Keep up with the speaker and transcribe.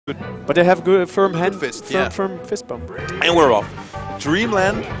good. But they have good firm hand, fist, firm fist bump. And we're off.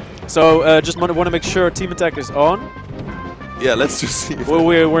 Dreamland. So just want to make sure team attack is on. Yeah, let's just see. Well,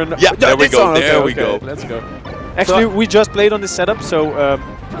 we're yeah, there we go. Okay, there we go. Let's go. Actually, we just played on this setup, so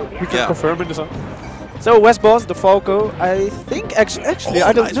we can confirm it. So Westballz, the Falco, I think actually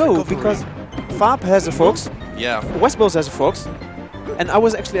I don't know because Faab has a Fox. Yeah. Westballz has a Fox. And I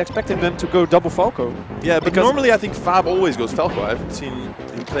was actually expecting them to go double Falco. Yeah, but normally I think Faab always goes Falco. I haven't seen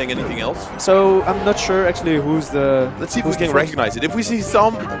him playing anything else. So I'm not sure actually who's the... Let's see if we can recognize it. If we see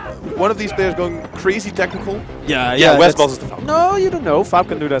one of these players going crazy technical... Yeah, Westballz is the Falco. No, you don't know. Faab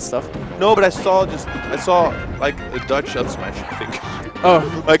can do that stuff. No, but I saw like a Dutch up smash, I think.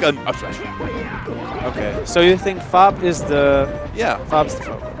 Oh. Like an up smash. Okay. So you think Faab is the... Yeah. Faab's the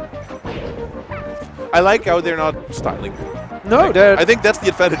Falco. I like how they're not styling. No, I think that's the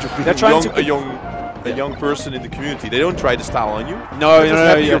advantage of being a young person in the community. They don't try to style on you. No,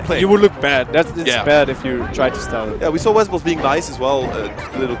 you would look bad. It's bad if you try to style it. Yeah, we saw Westballz being nice as well.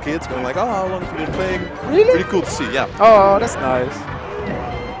 Little kids going like, "Oh, how long have you been playing?" Really? Pretty cool to see. Yeah. Oh, that's nice.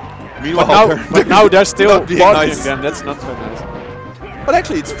 Meanwhile, but now they're still being barking nice. again. That's not so nice. But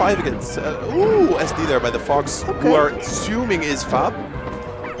actually, it's 5 against. Ooh, SD there by the Fox, who are assuming is Faab.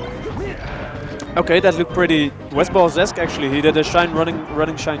 Okay, that looked pretty Westballz-esque actually. He did a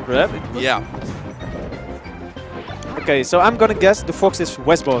running shine grab. Yeah. Okay, so I'm gonna guess the Fox is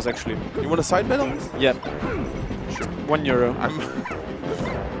Westballz actually. You want a side bet on this? Yeah. Sure.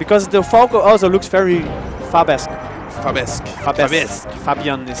 €1. Because the Falco also looks very Faab-esque.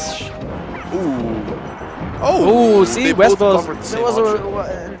 Fabian-ish. Ooh. Oh, see, Westballz. There was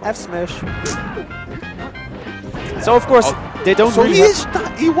an F smash. So of course they don't. So really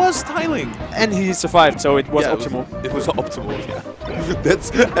he was styling, and he survived. So it was optimal. It was optimal. Yeah. That's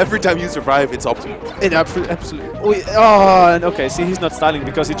every time you survive, it's optimal. It absolutely. Oh, and okay. See, he's not styling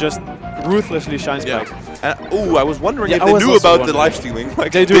because he just ruthlessly shines back. Oh, I was wondering if they knew about the live stealing.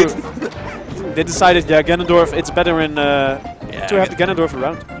 Like they do. They decided, yeah, Ganondorf. It's better in to have the Ganondorf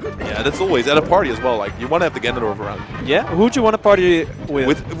around. Yeah, that's always at a party as well. Like you want to have the Ganondorf around. Yeah. Who'd you want to party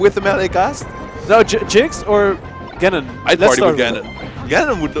with? With the melee cast? No, Jigs or Ganon. I'd party with Ganon.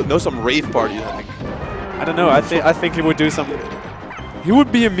 Ganon would know some rave parties, I think. I don't know. I think he would do some. He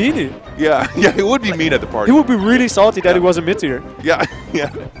would be a meanie. Yeah, he would be mean at the party. He would be really salty that he was a mid-tier. Yeah,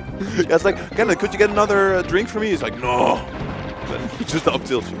 yeah. It's like, Ganon, could you get another drink for me? He's like, no. He just up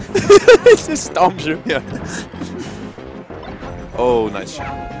tilts you. He just stomps you. Yeah. Oh, nice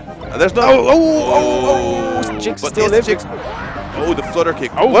shot. There's no. Oh! Jigs still living. Oh, the flutter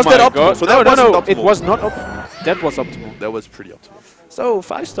kick. Oh, was that optimal? So that wasn't optimal. It was not optimal. That was optimal. That was pretty optimal. So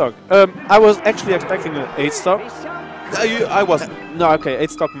 5 stock. I was actually expecting an 8 stock. I wasn't. No, okay,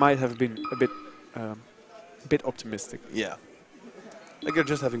 8 stock might have been a bit optimistic. Yeah. Like you're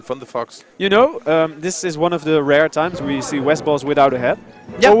just having fun, the Fox. You know, this is one of the rare times we see Westballz without a hat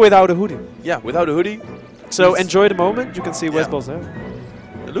or without a hoodie. Yeah, without a hoodie. So enjoy the moment. You can see Westballz hair.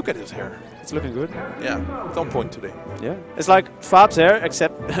 Look at his hair. It's looking good. Yeah, it's on point today. Yeah, it's like Faab's hair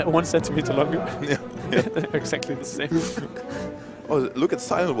except 1 centimeter longer. Yeah. Exactly the same. Oh, look at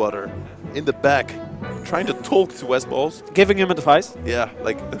Silent Water in the back, trying to talk to Westballz. Giving him advice. Yeah,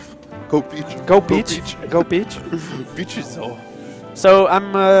 like, go Peach. Go Peach. Go Peach. Peach is so... So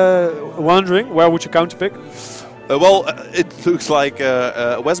I'm wondering, where would you counterpick? Well, it looks like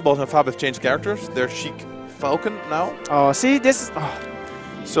Westballz and Faab have changed characters. They're Chic Falcon now. Oh, see, this is...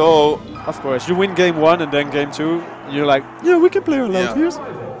 So... Of course, you win game 1 and then game 2, you're like, yeah, we can play on low tiers.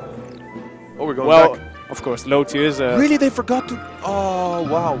 Oh, we're going back. Of course, low tiers. Really, they forgot to... Oh,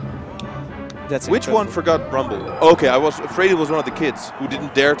 wow. That's Which one forgot Rumble? Okay, I was afraid it was one of the kids who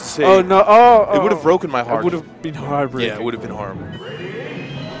didn't dare to say... Oh, no. It would have broken my heart. It would have been heartbreaking. Yeah, it would have been horrible.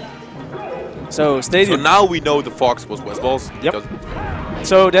 So, Stadium. So now we know the Fox was Westballz. Yep.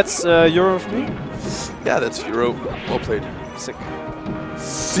 So that's Euro for me? Yeah, that's Euro. Well played. Sick.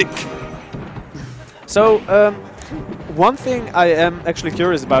 Sick. So, one thing I am actually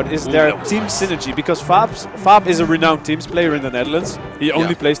curious about is their team synergy, because Faab is a renowned teams player in the Netherlands. He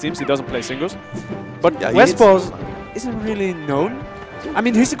only plays teams, he doesn't play singles. But Westballz isn't really known. I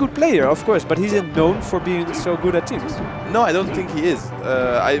mean, he's a good player, of course, but he's not known for being so good at teams. No, I don't think he is.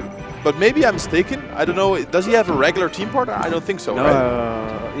 But maybe I'm mistaken. I don't know. Does he have a regular team partner? I don't think so, no,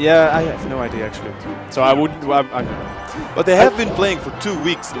 right? Yeah, I have no idea, actually. So I wouldn't... But they have been playing for 2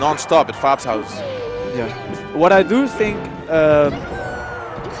 weeks non-stop at Faab's house. Yeah. What I do think...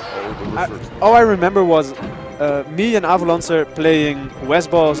 all I remember was me and Avalon playing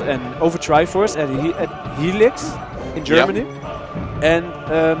Westballz and over Triforce at Helix in Germany. And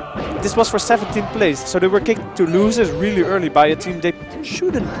this was for 17th place, so they were kicked to losers really early by a team they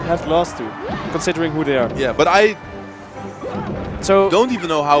shouldn't have lost to, considering who they are. Yeah, but I So don't even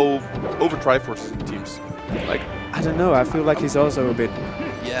know how over Triforce teams. Like, I don't know. I feel like he's also a bit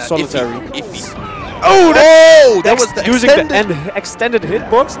yeah, solitary. Iffy. Oh, that was the using extended. the extended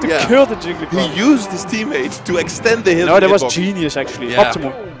hitbox to Yeah. kill the Jigglypuff. He used his teammates to extend the hit. No, that was hitbox. genius actually. Yeah.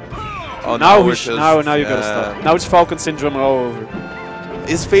 Optimal. Oh, Now we're he's just- now you gotta stop. Now it's Falcon syndrome all over.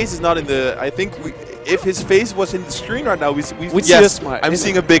 His face is not in the. I think if his face was in the screen right now, we We'd see a smile. I'm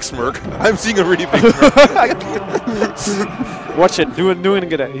seeing a big smirk. I'm seeing a really big smirk. Watch it. Do it and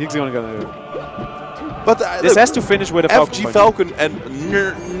get it. He's gonna do it. But This look, has to finish with a Falcon. FGFalcon and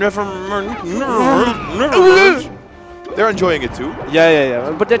nvrmnd, they're enjoying it too.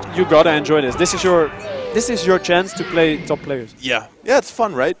 Yeah. But that you gotta enjoy this. This is your chance to play top players. Yeah, it's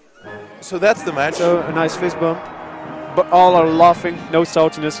fun, right? So that's the match. So a nice fist bump. But all are laughing. No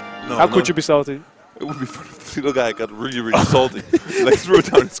saltiness. No, How no. could you be salty? It would be fun if the little guy got really, really salty. Like threw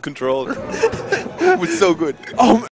down his controller. It was so good. Oh.